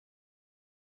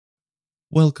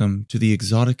Welcome to the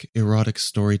Exotic Erotic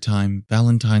Storytime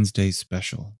Valentine's Day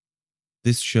Special.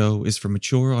 This show is for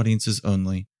mature audiences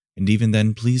only, and even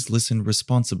then please listen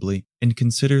responsibly and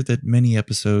consider that many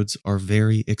episodes are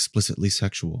very explicitly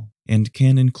sexual and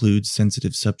can include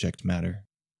sensitive subject matter.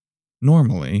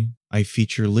 Normally, I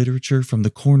feature literature from the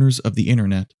corners of the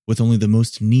internet with only the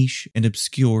most niche and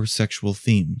obscure sexual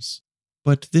themes,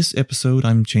 but this episode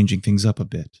I'm changing things up a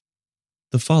bit.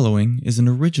 The following is an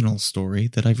original story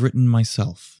that I've written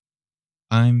myself.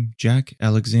 I'm Jack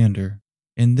Alexander,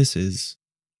 and this is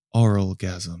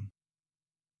Auralgasm.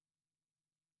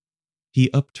 He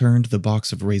upturned the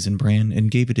box of Raisin Bran and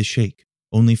gave it a shake,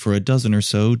 only for a dozen or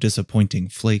so disappointing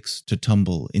flakes to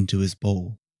tumble into his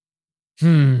bowl.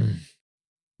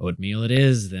 Oatmeal it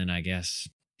is, then, I guess.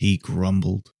 He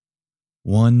grumbled.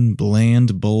 One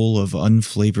bland bowl of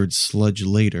unflavored sludge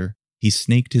later, he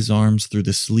snaked his arms through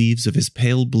the sleeves of his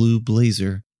pale blue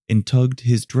blazer and tugged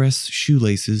his dress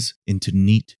shoelaces into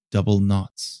neat double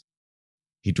knots.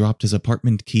 He dropped his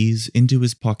apartment keys into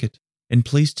his pocket and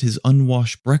placed his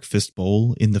unwashed breakfast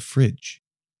bowl in the fridge.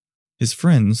 His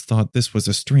friends thought this was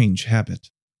a strange habit,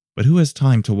 but who has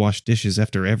time to wash dishes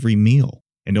after every meal?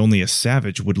 And only a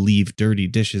savage would leave dirty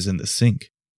dishes in the sink.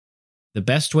 The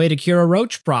best way to cure a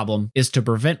roach problem is to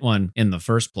prevent one in the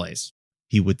first place,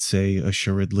 he would say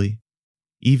assuredly.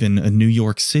 Even a New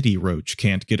York City roach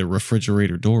can't get a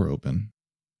refrigerator door open.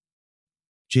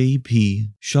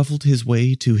 JP shuffled his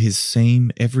way to his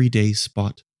same everyday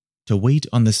spot to wait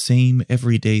on the same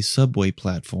everyday subway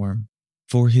platform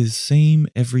for his same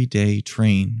everyday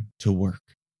train to work.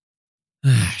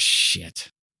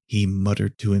 Shit, he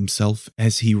muttered to himself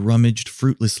as he rummaged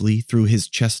fruitlessly through his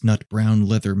chestnut brown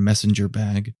leather messenger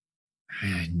bag.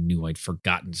 I knew I'd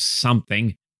forgotten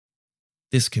something.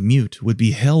 This commute would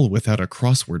be hell without a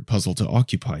crossword puzzle to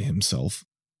occupy himself,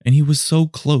 and he was so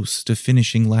close to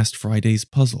finishing last Friday's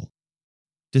puzzle.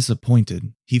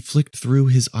 Disappointed, he flicked through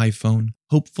his iPhone,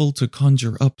 hopeful to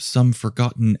conjure up some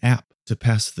forgotten app to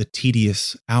pass the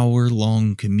tedious,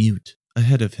 hour-long commute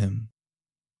ahead of him.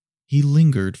 He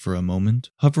lingered for a moment,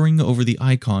 hovering over the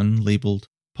icon labeled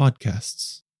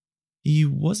podcasts. He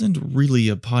wasn't really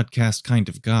a podcast kind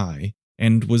of guy,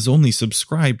 and was only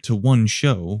subscribed to one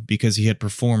show because he had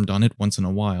performed on it once in a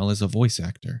while as a voice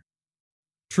actor.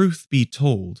 Truth be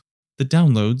told, the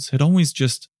downloads had always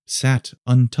just sat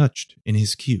untouched in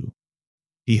his queue.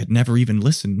 He had never even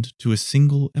listened to a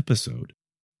single episode.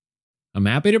 I'm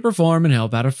happy to perform and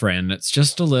help out a friend. It's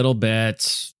just a little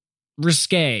bit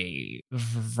risque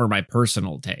for my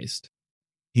personal taste,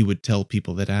 he would tell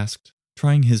people that asked,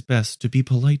 trying his best to be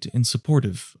polite and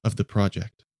supportive of the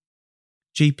project.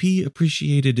 JP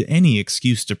appreciated any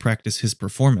excuse to practice his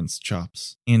performance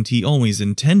chops, and he always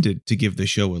intended to give the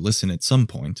show a listen at some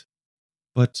point.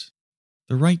 But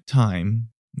the right time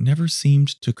never seemed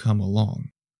to come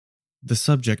along. The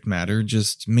subject matter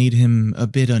just made him a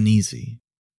bit uneasy.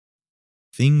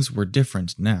 Things were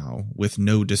different now, with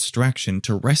no distraction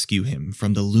to rescue him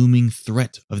from the looming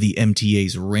threat of the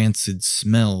MTA's rancid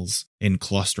smells and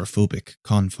claustrophobic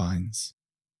confines.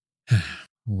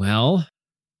 Well,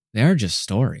 they're just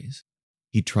stories,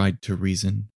 he tried to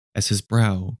reason, as his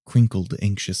brow crinkled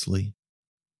anxiously.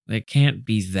 They can't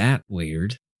be that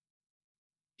weird.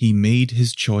 He made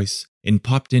his choice and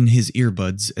popped in his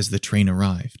earbuds as the train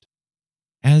arrived.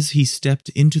 As he stepped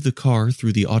into the car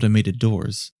through the automated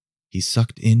doors, he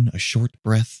sucked in a short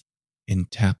breath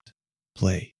and tapped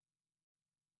play.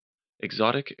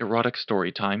 Exotic Erotic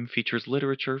Storytime features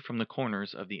literature from the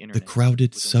corners of the internet. The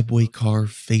crowded subway car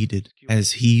faded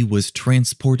as he was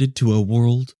transported to a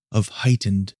world of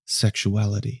heightened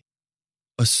sexuality.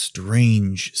 A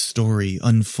strange story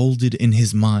unfolded in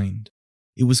his mind.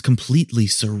 It was completely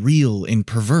surreal and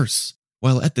perverse,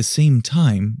 while at the same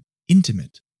time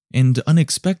intimate and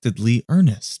unexpectedly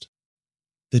earnest.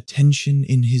 The tension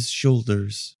in his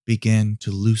shoulders began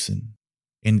to loosen,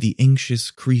 and the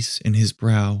anxious crease in his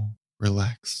brow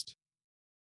relaxed.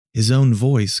 His own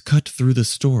voice cut through the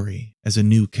story as a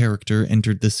new character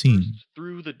entered the scene.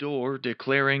 Through the door,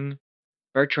 declaring,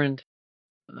 "Bertrand,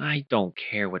 I don't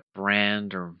care what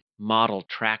brand or model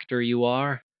tractor you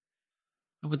are.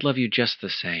 I would love you just the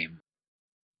same."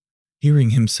 Hearing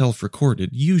himself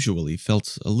recorded usually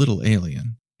felt a little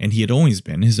alien, and he had always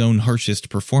been his own harshest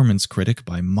performance critic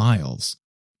by miles.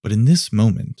 But in this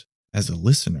moment, as a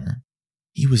listener,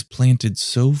 he was planted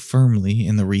so firmly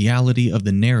in the reality of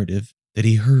the narrative that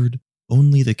he heard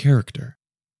only the character.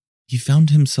 He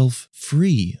found himself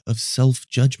free of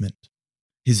self-judgment.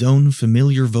 His own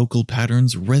familiar vocal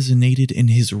patterns resonated in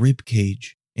his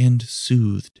ribcage and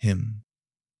soothed him.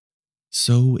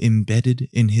 So embedded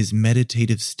in his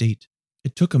meditative state,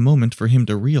 It took a moment for him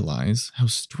to realize how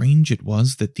strange it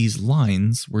was that these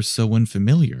lines were so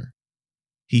unfamiliar.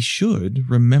 He should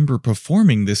remember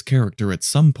performing this character at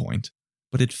some point,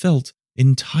 but it felt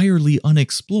entirely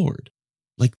unexplored,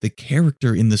 like the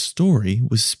character in the story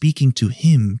was speaking to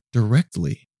him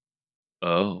directly.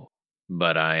 Oh,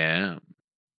 but I am.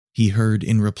 He heard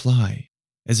in reply,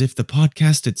 as if the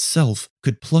podcast itself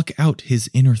could pluck out his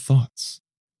inner thoughts.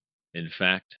 In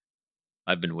fact,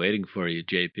 I've been waiting for you,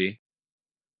 JP.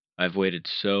 I've waited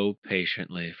so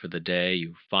patiently for the day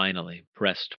you finally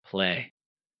pressed play.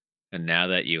 And now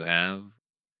that you have,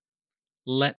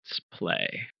 let's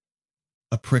play.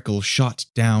 A prickle shot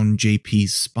down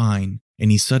JP's spine, and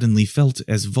he suddenly felt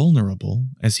as vulnerable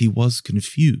as he was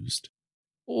confused.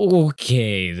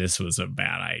 Okay, this was a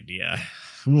bad idea.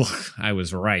 Ugh, I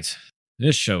was right.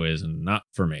 This show is not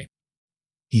for me.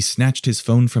 He snatched his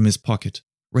phone from his pocket,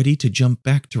 ready to jump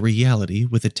back to reality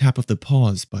with a tap of the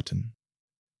pause button.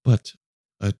 But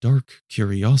a dark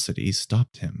curiosity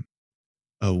stopped him,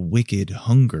 a wicked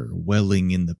hunger welling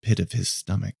in the pit of his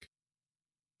stomach.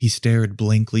 He stared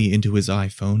blankly into his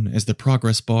iPhone as the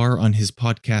progress bar on his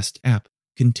podcast app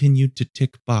continued to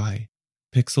tick by,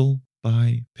 pixel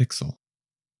by pixel.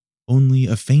 Only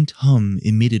a faint hum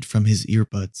emitted from his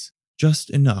earbuds,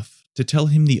 just enough to tell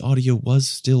him the audio was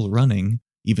still running,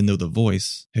 even though the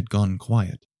voice had gone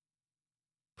quiet.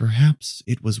 Perhaps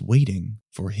it was waiting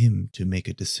for him to make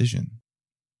a decision.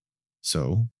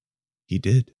 So, he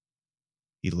did.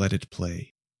 He let it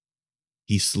play.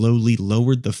 He slowly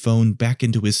lowered the phone back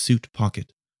into his suit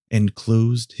pocket and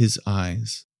closed his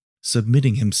eyes,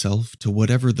 submitting himself to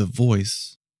whatever the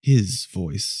voice, his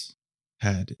voice,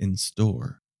 had in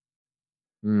store.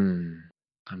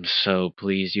 I'm so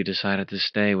pleased you decided to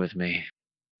stay with me.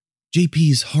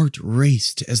 JP's heart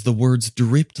raced as the words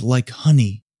dripped like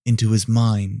honey into his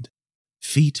mind.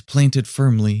 Feet planted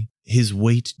firmly, his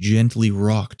weight gently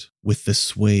rocked with the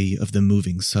sway of the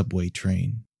moving subway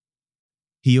train.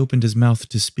 He opened his mouth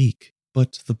to speak,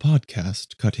 but the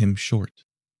podcast cut him short.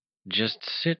 Just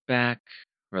sit back,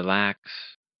 relax,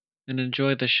 and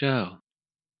enjoy the show.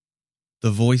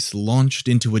 The voice launched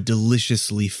into a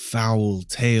deliciously foul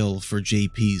tale for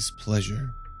JP's pleasure.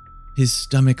 His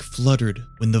stomach fluttered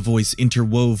when the voice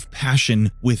interwove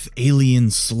passion with alien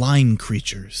slime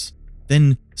creatures,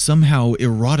 then somehow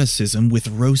eroticism with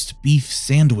roast beef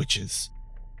sandwiches.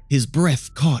 His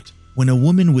breath caught when a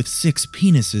woman with 6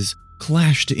 penises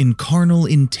clashed in carnal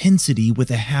intensity with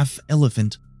a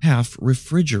half-elephant,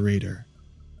 half-refrigerator.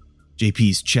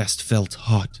 JP's chest felt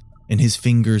hot, and his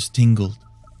fingers tingled.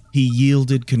 He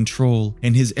yielded control,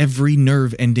 and his every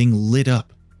nerve ending lit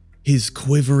up. His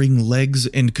quivering legs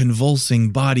and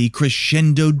convulsing body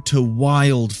crescendoed to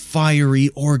wild, fiery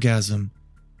orgasm.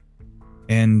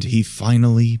 And he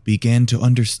finally began to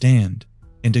understand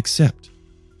and accept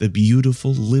the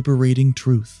beautiful, liberating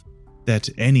truth that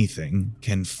anything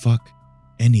can fuck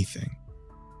anything.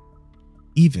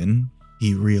 Even,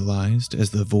 he realized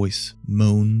as the voice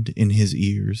moaned in his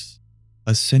ears,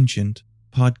 a sentient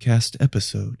podcast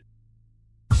episode.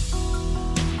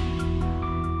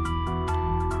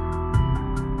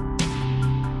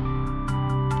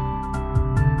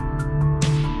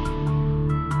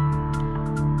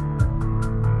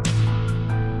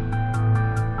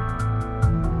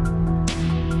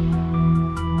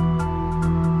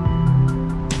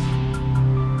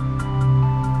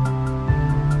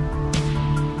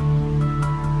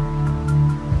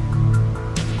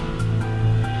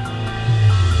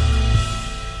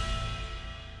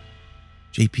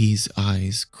 JP's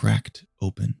eyes cracked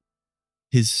open.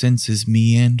 His senses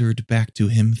meandered back to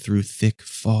him through thick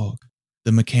fog.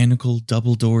 The mechanical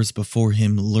double doors before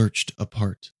him lurched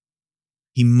apart.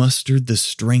 He mustered the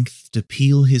strength to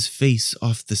peel his face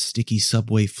off the sticky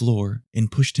subway floor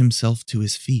and pushed himself to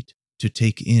his feet to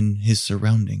take in his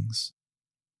surroundings.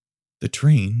 The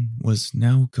train was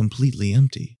now completely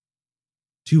empty.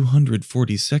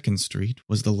 242nd Street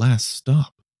was the last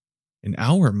stop. An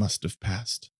hour must have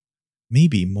passed.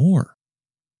 Maybe more.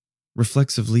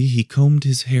 Reflexively, he combed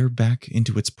his hair back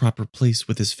into its proper place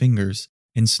with his fingers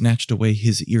and snatched away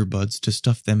his earbuds to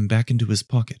stuff them back into his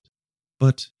pocket.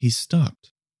 But he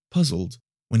stopped, puzzled,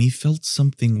 when he felt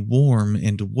something warm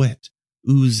and wet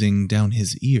oozing down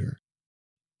his ear.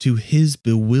 To his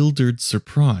bewildered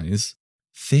surprise,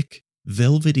 thick,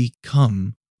 velvety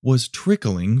cum was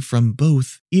trickling from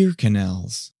both ear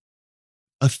canals.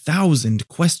 1,000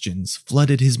 questions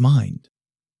flooded his mind.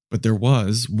 But there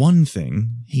was one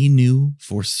thing he knew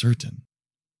for certain.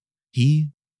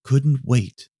 He couldn't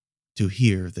wait to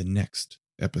hear the next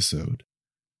episode.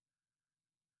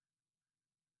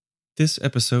 This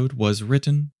episode was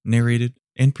written, narrated,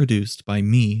 and produced by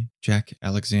me, Jack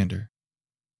Alexander.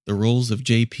 The roles of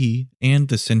JP and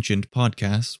the Sentient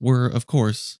podcast were, of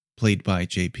course, played by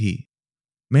JP.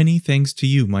 Many thanks to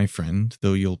you, my friend,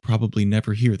 though you'll probably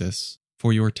never hear this,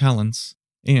 for your talents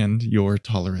and your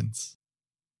tolerance.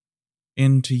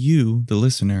 And to you, the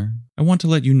listener, I want to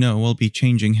let you know I'll be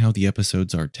changing how the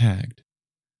episodes are tagged.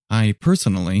 I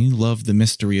personally love the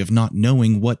mystery of not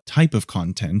knowing what type of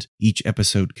content each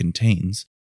episode contains,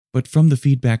 but from the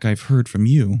feedback I've heard from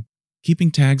you,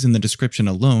 keeping tags in the description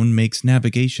alone makes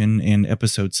navigation and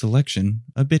episode selection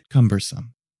a bit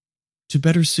cumbersome. To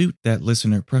better suit that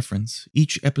listener preference,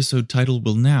 each episode title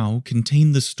will now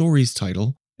contain the story's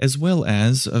title as well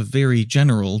as a very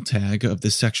general tag of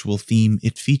the sexual theme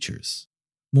it features.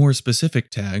 More specific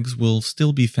tags will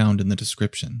still be found in the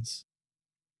descriptions.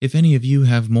 If any of you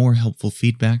have more helpful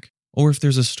feedback, or if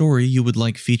there's a story you would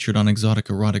like featured on Exotic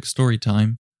Erotic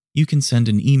Storytime, you can send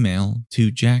an email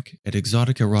to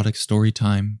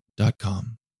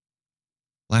jack@exoticeroticstorytime.com.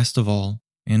 Last of all,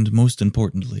 and most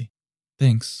importantly,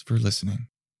 thanks for listening.